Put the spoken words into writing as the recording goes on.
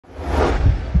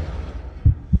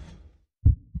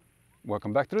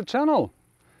Welcome back to the channel.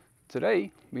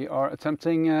 Today we are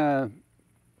attempting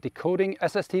decoding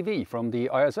SSTV from the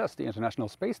ISS, the International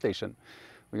Space Station.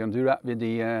 We're going to do that with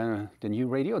the new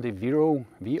radio, the Vero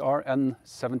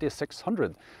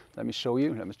VR-N7600. Let me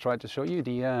try to show you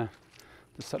the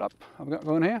setup I've got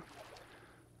going here.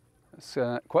 It's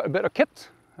quite a bit of kit.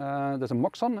 There's a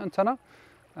Moxon antenna,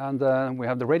 and we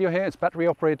have the radio here. It's battery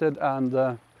operated,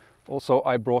 and also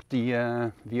I brought the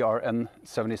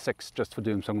VR-N76 just for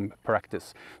doing some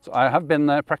practice. So I have been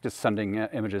practice sending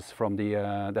images from the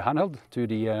handheld to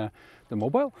the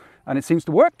mobile, and it seems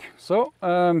to work. So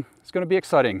it's going to be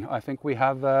exciting. I think we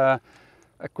have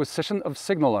acquisition of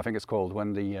signal, I think it's called,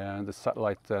 when the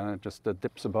satellite just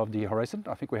dips above the horizon.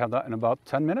 I think we have that in about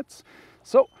 10 minutes.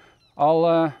 So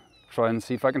I'll try and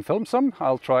see if I can film some.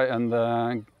 I'll try and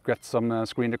get some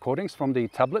screen recordings from the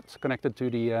tablet connected to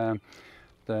the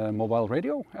mobile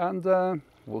radio, and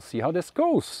we'll see how this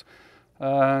goes.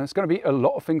 It's going to be a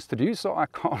lot of things to do, so I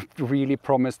can't really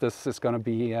promise this is going to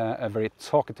be a very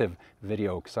talkative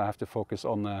video, because I have to focus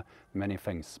on many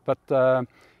things. But yeah,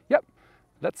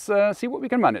 let's see what we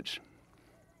can manage.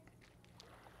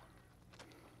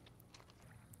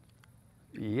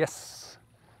 Yes,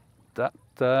 that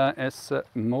is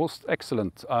most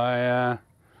excellent. I'm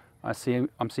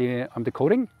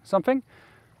decoding something.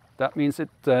 That means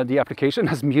the application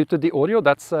has muted the audio.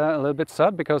 That's a little bit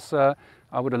sad, because I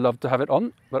would have loved to have it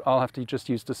on, but I'll have to just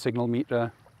use the signal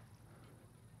meter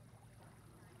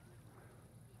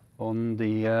on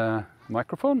the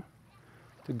microphone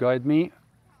to guide me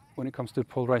when it comes to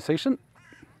polarization.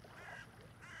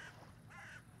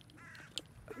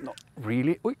 Not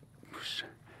really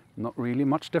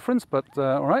much difference, but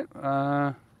all right.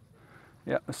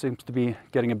 Yeah, it seems to be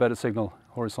getting a better signal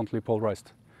horizontally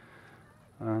polarized.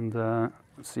 And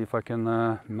let's see if I can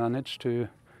manage to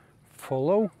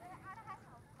follow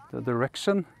the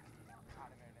direction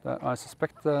that I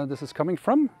suspect this is coming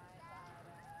from.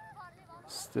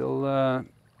 Still, I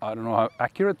don't know how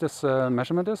accurate this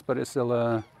measurement is, but it's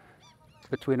still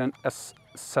between an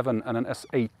S7 and an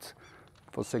S8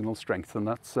 for signal strength, and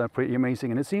that's pretty amazing.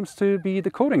 And it seems to be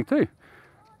decoding too.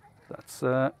 That's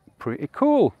pretty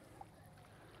cool.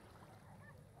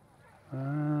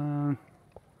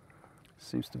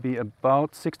 Seems to be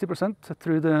about 60%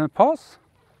 through the pass.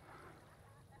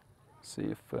 See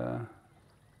if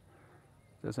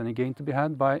there's any gain to be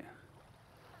had by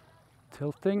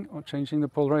tilting or changing the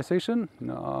polarization.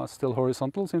 No, still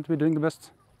horizontal, seem to be doing the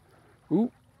best.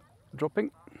 Ooh,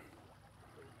 dropping.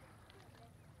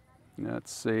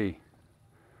 Let's see.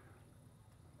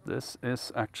 This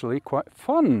is actually quite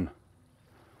fun.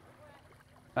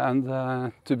 And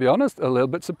to be honest, a little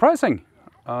bit surprising.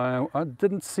 I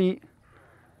didn't see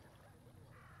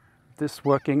this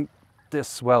working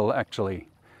this well, actually.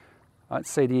 I'd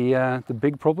say the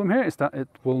big problem here is that it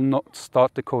will not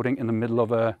start decoding in the middle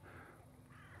of a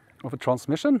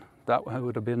transmission. That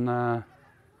would have been oh,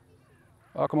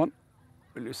 come on,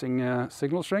 we're losing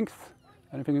signal strength.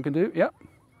 Anything you can do? Yeah.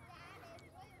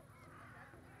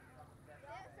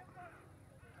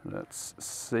 Let's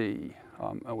see.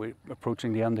 Are we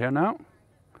approaching the end here now?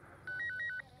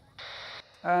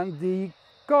 And the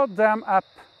goddamn app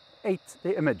ate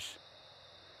the image.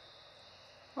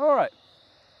 All right.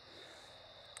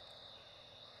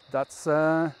 That's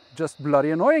just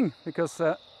bloody annoying, because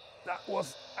that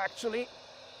was actually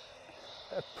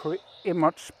a pretty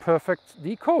much perfect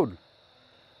decode.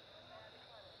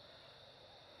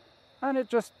 And it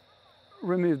just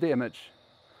removed the image.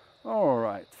 All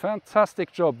right,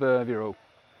 fantastic job, Vero.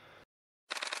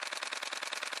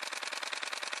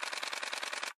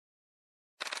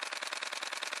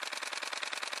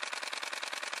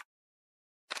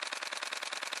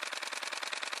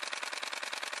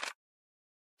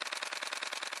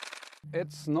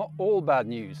 It's not all bad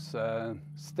news.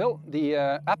 Still, the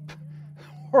app,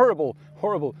 horrible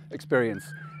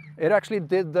experience. It actually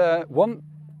did one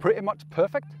pretty much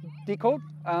perfect decode,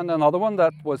 and another one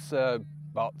that was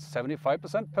about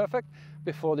 75% perfect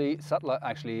before the satellite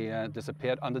actually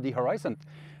disappeared under the horizon.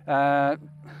 Can't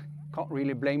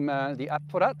really blame the app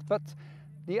for that, but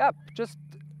the app just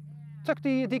took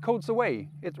the decodes away.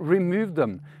 It removed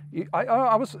them.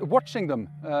 I was watching them,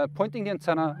 pointing the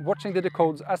antenna, watching the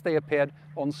decodes as they appeared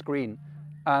on screen.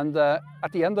 And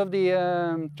at the end of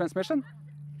the transmission,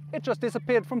 it just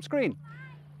disappeared from screen.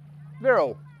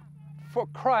 Vero, for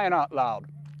crying out loud,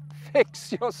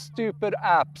 fix your stupid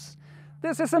apps.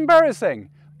 This is embarrassing.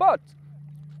 But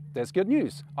there's good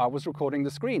news. I was recording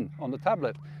the screen on the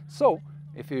tablet. So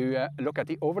if you look at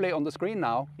the overlay on the screen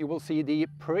now, you will see the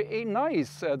pretty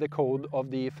nice decode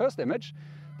of the first image.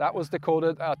 That was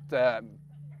decoded at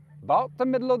about the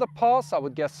middle of the pass, I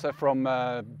would guess from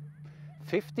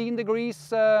 15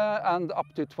 degrees and up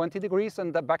to 20 degrees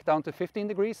and back down to 15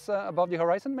 degrees above the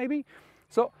horizon maybe.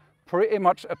 So pretty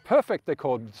much a perfect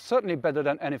decode, certainly better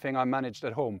than anything I managed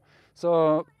at home.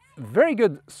 So very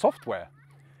good software,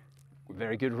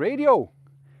 very good radio,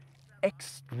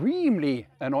 extremely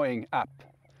annoying app.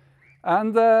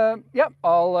 And yeah,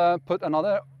 I'll put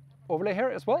another overlay here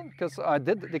as well, because I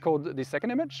did decode the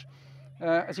second image.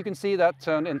 As you can see, that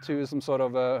turned into some sort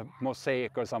of a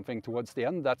mosaic or something towards the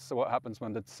end. That's what happens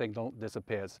when the signal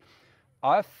disappears.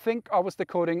 I think I was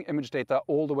decoding image data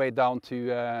all the way down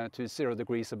to 0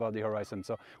 degrees above the horizon.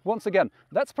 So once again,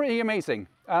 that's pretty amazing.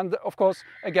 And of course,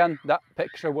 again, that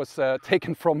picture was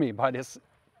taken from me by this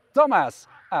dumbass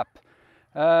app.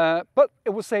 But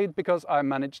it was saved because I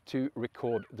managed to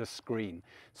record the screen.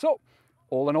 So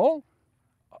all in all,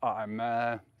 I'm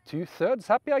 2/3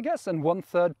 happy, I guess, and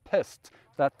 1/3 pissed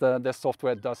that the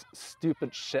software does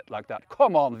stupid shit like that.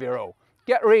 Come on, Vero,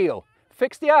 get real,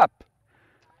 fix the app.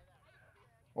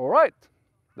 All right,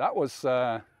 that was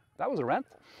a rant.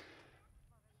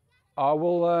 I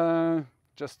will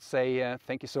just say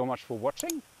thank you so much for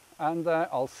watching, and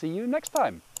I'll see you next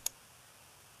time.